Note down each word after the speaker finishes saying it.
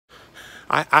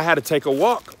I had to take a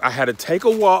walk. I had to take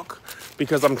a walk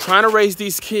because I'm trying to raise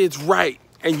these kids right.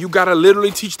 And you gotta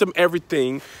literally teach them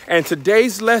everything. And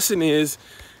today's lesson is,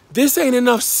 this ain't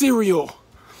enough cereal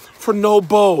for no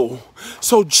bowl.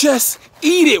 So just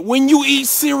eat it when you eat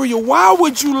cereal. Why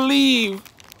would you leave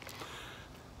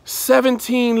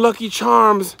 17 Lucky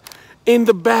Charms in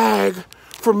the bag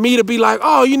for me to be like,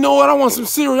 oh, you know what? I want some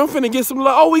cereal. I'm finna get some,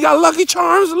 oh, we got Lucky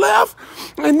Charms left.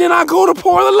 And then I go to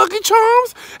pour the Lucky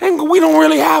Charms and we don't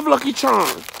really have Lucky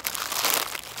Charms.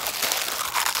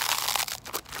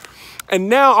 And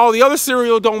now all the other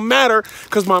cereal don't matter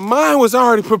because my mind was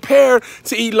already prepared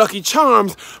to eat Lucky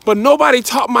Charms, but nobody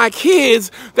taught my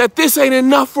kids that this ain't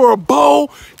enough for a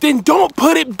bowl. Then don't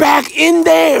put it back in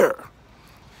there.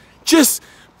 Just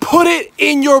put it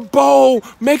in your bowl,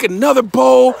 make another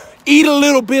bowl, eat a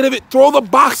little bit of it, throw the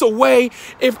box away.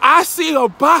 If I see a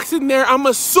box in there, I'm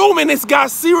assuming it's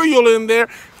got cereal in there,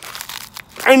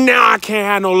 and now I can't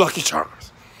have no Lucky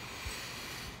Charms.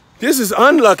 This is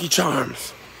unlucky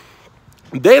Charms.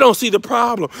 They don't see the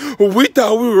problem. Well, we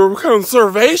thought we were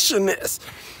conservationists.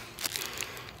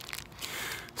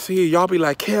 See, y'all be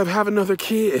like, Kev, have another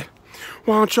kid.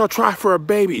 Why don't y'all try for a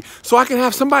baby? So I can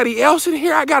have somebody else in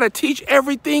here? I gotta teach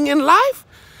everything in life?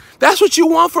 That's what you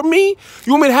want from me?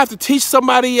 You want me to have to teach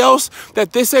somebody else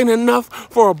that this ain't enough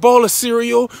for a bowl of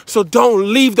cereal, so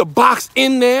don't leave the box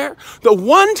in there? The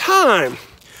one time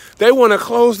they want to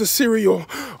close the cereal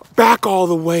back all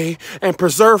the way and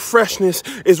preserve freshness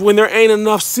is when there ain't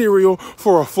enough cereal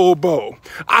for a full bowl.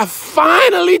 I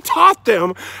finally taught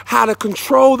them how to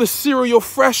control the cereal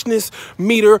freshness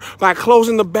meter by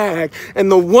closing the bag. And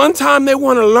the one time they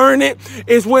want to learn it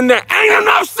is when there ain't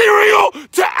enough cereal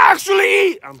to actually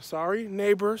eat. I'm sorry,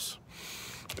 neighbors,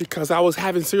 because I was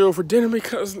having cereal for dinner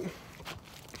because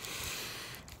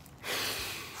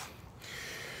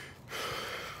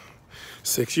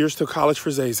 6 years to college for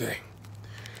Zay Zay.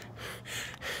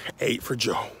 8 for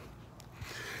Joe.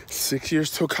 6 years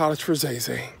till college for Zay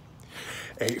Zay.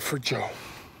 8 for Joe.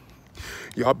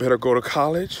 Y'all better go to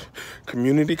college,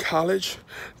 community college,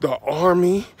 the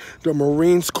Army, the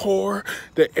Marines Corps,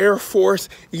 the Air Force,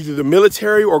 either the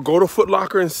military or go to Foot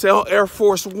Locker and sell Air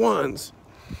Force Ones.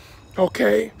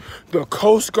 Okay? The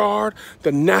Coast Guard,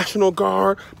 the National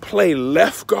Guard, play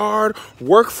left guard,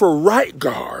 work for right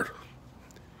guard.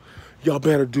 Y'all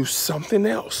better do something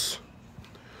else.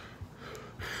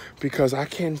 Because I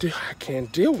can't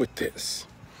deal with this.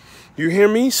 You hear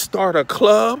me? Start a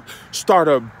club, start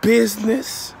a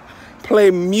business,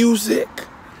 play music,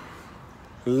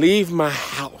 leave my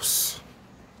house.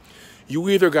 You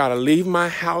either gotta leave my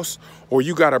house or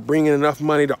you gotta bring in enough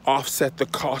money to offset the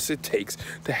cost it takes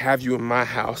to have you in my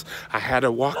house. I had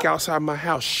to walk outside my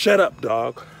house. Shut up,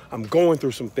 dog. I'm going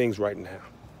through some things right now.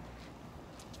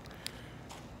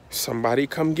 Somebody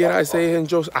come get Isaiah and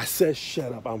Joseph. I said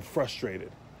shut up, I'm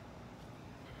frustrated.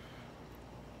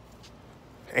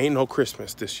 Ain't no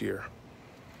Christmas this year.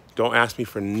 Don't ask me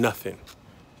for nothing,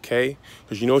 okay?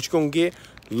 Because you know what you're gonna get?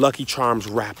 Lucky Charms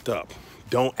wrapped up.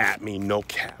 Don't at me, no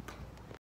cap.